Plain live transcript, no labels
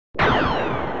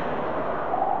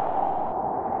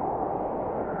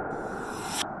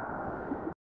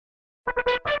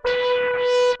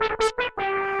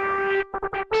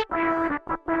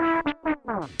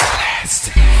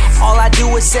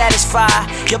always satisfy.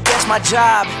 Yup, that's my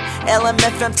job.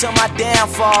 LMFM till my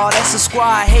downfall, that's the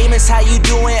squad. Hey miss, how you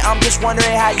doing? I'm just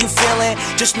wondering how you feeling.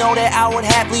 Just know that I would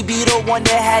happily be the one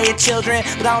that had your children,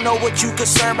 but I don't know what you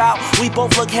concerned about. We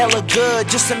both look hella good,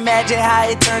 just imagine how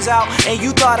it turns out. And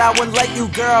you thought I wouldn't like you,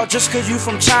 girl, just cause you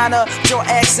from China. Your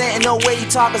accent and the way you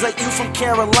talk is like you from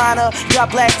Carolina. You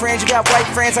got black friends, you got white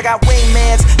friends, I got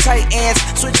wingmans, tight ends.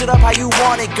 Switch it up how you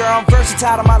want it, girl, I'm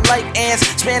versatile to my like ants.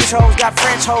 Spanish hoes, got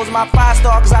French hoes, my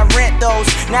 5-star cause I rent those.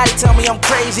 Now they tell me I'm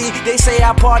crazy, they say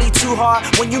I party too hard.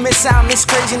 When you miss out on this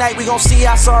crazy night, we gon' see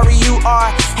how sorry you are.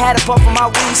 Had a puff of my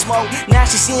weed smoke, now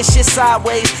she seeing shit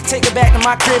sideways. Take her back to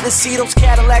my crib to see those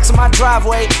Cadillacs in my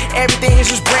driveway. Everything is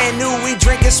just brand new, we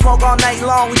drink and smoke all night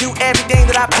long. We do everything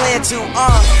that I plan to,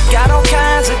 Got all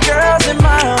kinds of girls in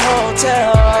my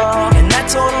hotel, and I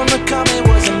told them to come, it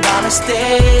wasn't by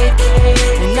mistake.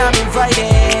 And I'm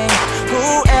inviting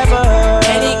whoever,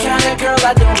 any kind of girl,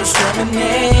 I don't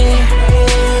discriminate.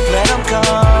 Let them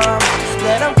come,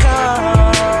 let them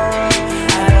come,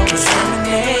 I don't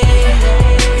discriminate.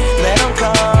 Let them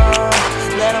come,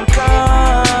 let them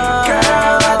come,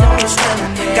 girl, I don't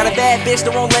discriminate. Got a bad bitch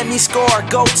that won't let me score,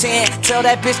 go 10. Tell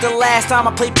that bitch the last time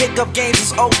I played pickup games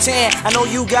was 010. I know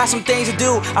you got some things to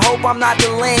do, I hope I'm not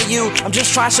delaying you. I'm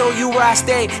just trying to show you where I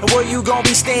stay and where you gon'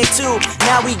 be staying too.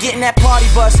 Now we getting that party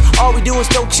bus, all we do is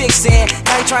throw chicks in.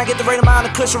 Now you trying to get the right amount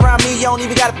of cushion around me, you don't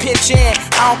even gotta pitch in.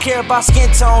 I don't care about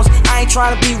skin tones, I ain't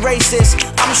trying to be racist,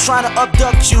 I'm just trying to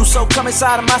abduct you, so come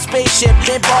inside of my spaceship.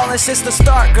 Been ballin' since the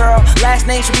start, girl, last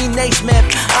name should be Naismith.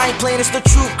 I ain't playing, it's the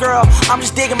truth, girl, I'm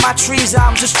just digging my trees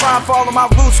out. I'm just trying to follow my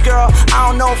roots, girl, I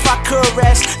don't know if I could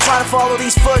rest, trying to follow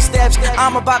these footsteps.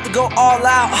 I'm about to go all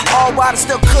out, all while there's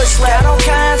still kush left. Got all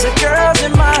kinds of girls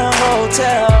in my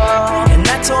hotel, and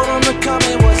I told them to come,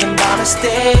 it wasn't by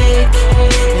mistake.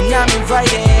 And I'm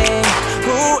inviting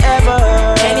whoever,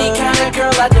 any kind of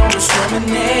girl, I don't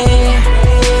discriminate.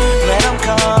 Let them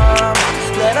come,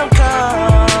 let them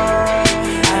come,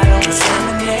 I don't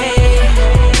discriminate.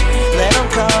 Let them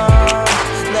come,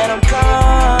 let them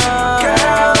come,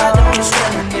 girl, I don't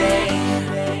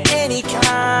discriminate. Any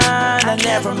kind, I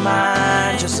never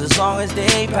mind, just as long as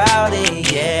they bout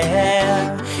it,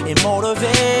 yeah. It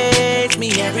motivates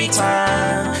me every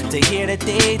time to hear that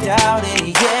they doubt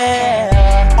it,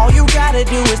 yeah. All you gotta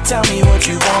do is tell me what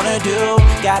you wanna do.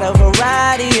 Got a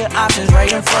variety of options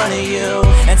right in front of you.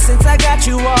 And since I got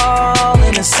you all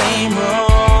in the same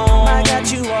room, I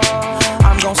got you all,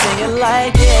 I'm gon' sing it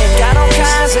like this. Got all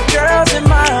kinds of girls in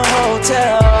my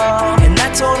hotel, and I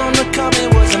told them to come,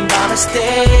 it wasn't by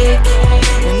mistake.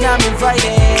 And I'm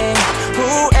inviting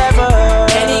whoever,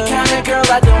 any kind of girl,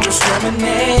 I don't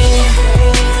discriminate.